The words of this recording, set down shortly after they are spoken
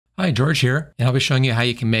Hi, George here, and I'll be showing you how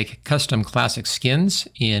you can make custom classic skins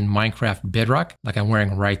in Minecraft Bedrock, like I'm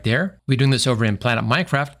wearing right there. We're doing this over in Planet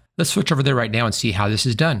Minecraft. Let's switch over there right now and see how this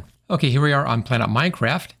is done. Okay, here we are on Planet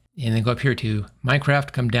Minecraft, and then go up here to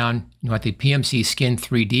Minecraft, come down, you want the PMC Skin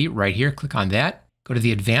 3D right here, click on that. Go to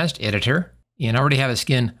the Advanced Editor, and I already have a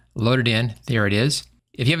skin loaded in, there it is.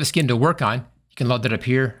 If you have a skin to work on, you can load that up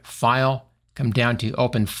here, File, come down to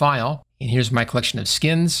Open File, and here's my collection of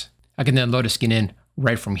skins. I can then load a skin in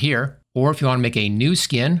right from here. Or if you want to make a new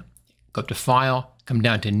skin, go up to File, come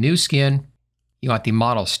down to New Skin. You want the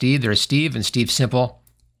model Steve. There's Steve and Steve Simple.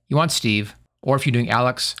 You want Steve. Or if you're doing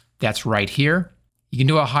Alex, that's right here. You can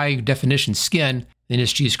do a high definition skin, then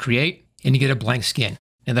just choose Create, and you get a blank skin.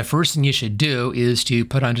 And the first thing you should do is to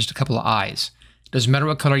put on just a couple of eyes. Doesn't matter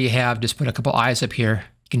what color you have, just put a couple eyes up here.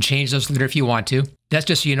 You can change those later if you want to. That's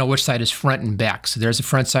just so you know which side is front and back. So there's a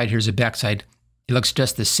front side, here's a back side. It looks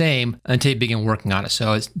just the same until you begin working on it.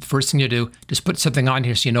 So it's the first thing you do, just put something on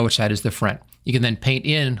here so you know which side is the front. You can then paint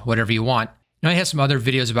in whatever you want. Now I have some other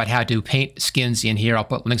videos about how to paint skins in here. I'll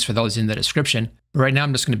put links for those in the description. But right now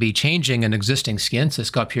I'm just going to be changing an existing skin. So let's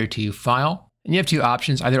go up here to File. And you have two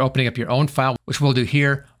options, either opening up your own file, which we'll do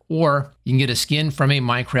here, or you can get a skin from a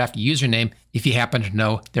Minecraft username if you happen to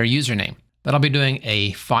know their username. But I'll be doing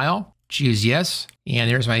a File, choose Yes.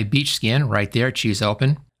 And there's my beach skin right there, choose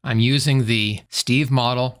Open. I'm using the Steve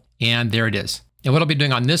model, and there it is. And what I'll be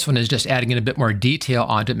doing on this one is just adding in a bit more detail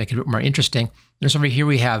onto it, make it a bit more interesting. There's over here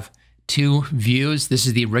we have two views. This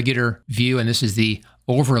is the regular view, and this is the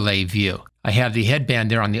overlay view. I have the headband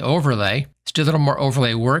there on the overlay. Let's do a little more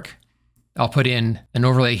overlay work. I'll put in an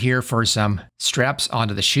overlay here for some straps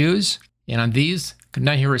onto the shoes. And on these, come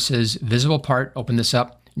down here where it says visible part, open this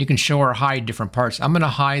up. You can show or hide different parts. I'm going to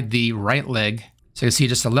hide the right leg, so you can see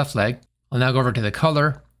just the left leg. I'll now go over to the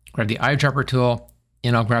color, grab the eyedropper tool,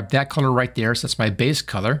 and I'll grab that color right there. So that's my base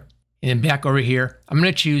color. And then back over here, I'm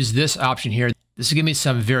going to choose this option here. This will give me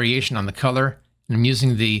some variation on the color. And I'm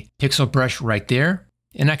using the pixel brush right there.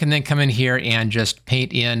 And I can then come in here and just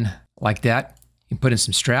paint in like that. You can put in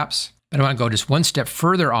some straps. But I want to go just one step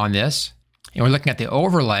further on this. And we're looking at the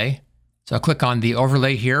overlay. So I'll click on the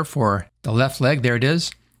overlay here for the left leg. There it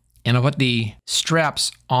is. And I'll put the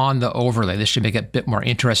straps on the overlay. This should make it a bit more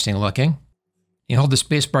interesting looking. You hold the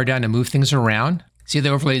space bar down to move things around. See, the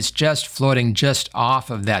overlay is just floating just off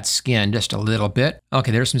of that skin, just a little bit.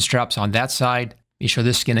 Okay, there's some straps on that side. Let me show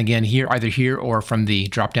this skin again here, either here or from the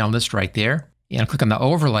drop-down list right there. And I'll click on the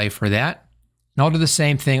overlay for that. And I'll do the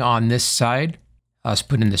same thing on this side. I'll just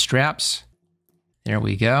put in the straps. There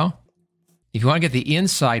we go. If you want to get the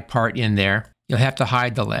inside part in there, you'll have to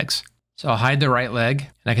hide the legs. So I'll hide the right leg,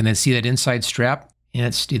 and I can then see that inside strap. And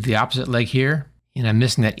let's do the opposite leg here. And I'm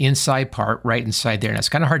missing that inside part right inside there. And it's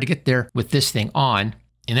kind of hard to get there with this thing on.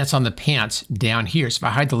 And that's on the pants down here. So if I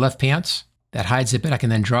hide the left pants, that hides it, but I can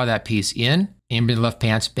then draw that piece in and bring the left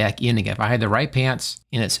pants back in again. If I hide the right pants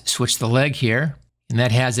and it's switch the leg here, and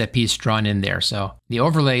that has that piece drawn in there. So the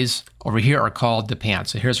overlays over here are called the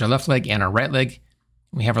pants. So here's our left leg and our right leg.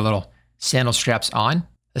 We have our little sandal straps on.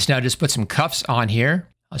 Let's now just put some cuffs on here.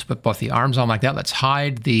 Let's put both the arms on like that. Let's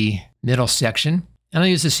hide the middle section. And I'll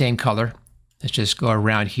use the same color. Let's just go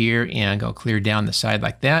around here and go clear down the side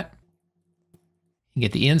like that. You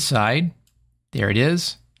get the inside. There it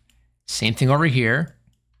is. Same thing over here.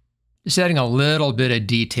 Just adding a little bit of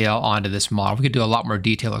detail onto this model. We could do a lot more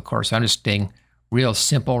detail, of course. I'm just staying real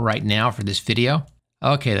simple right now for this video.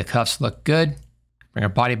 Okay, the cuffs look good. Bring our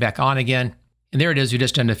body back on again. And there it is. We've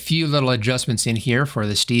just done a few little adjustments in here for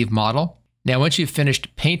the Steve model. Now, once you've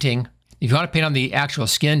finished painting, if you want to paint on the actual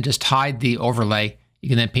skin, just hide the overlay. You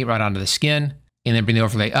can then paint right onto the skin and then bring the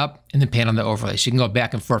overlay up and then paint on the overlay. So you can go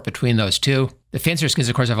back and forth between those two. The fancier skins,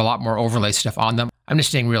 of course, have a lot more overlay stuff on them. I'm just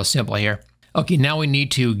staying real simple here. Okay, now we need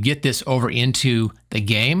to get this over into the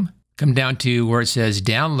game. Come down to where it says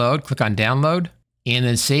download, click on download, and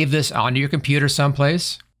then save this onto your computer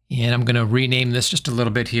someplace. And I'm going to rename this just a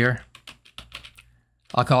little bit here.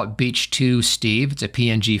 I'll call it Beach 2 Steve. It's a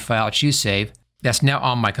PNG file. Choose save. That's now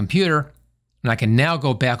on my computer. And I can now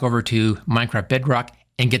go back over to Minecraft Bedrock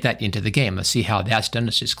and get that into the game. Let's see how that's done.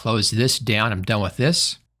 Let's just close this down. I'm done with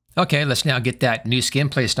this. Okay, let's now get that new skin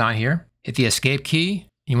placed on here. Hit the escape key.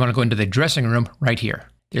 You want to go into the dressing room right here.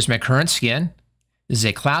 There's my current skin. This is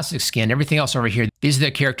a classic skin. Everything else over here, these are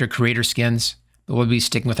the character creator skins. But we'll be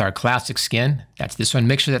sticking with our classic skin. That's this one.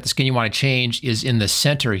 Make sure that the skin you want to change is in the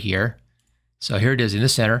center here. So here it is in the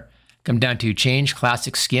center. Come down to change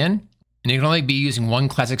classic skin. And you can only be using one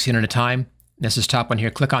classic skin at a time. This is top one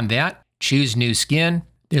here. Click on that. Choose new skin.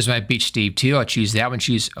 There's my Beach Steve 2. I'll choose that one.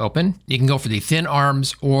 Choose open. You can go for the thin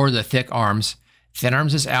arms or the thick arms. Thin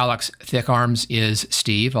arms is Alex, thick arms is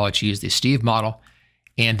Steve. I'll choose the Steve model.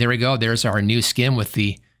 And there we go. There's our new skin with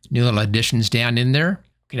the new little additions down in there.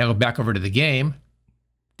 Okay, now go back over to the game.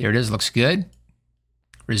 There it is, looks good.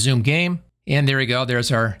 Resume game. And there we go.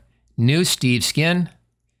 There's our new Steve skin.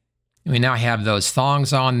 We now have those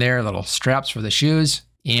thongs on there, little straps for the shoes,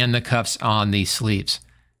 and the cuffs on the sleeves.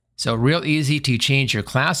 So real easy to change your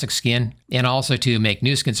classic skin and also to make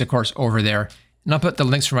new skins, of course, over there. And I'll put the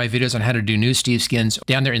links for my videos on how to do new Steve skins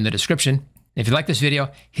down there in the description. If you like this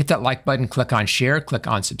video, hit that like button, click on share, click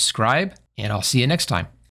on subscribe, and I'll see you next time.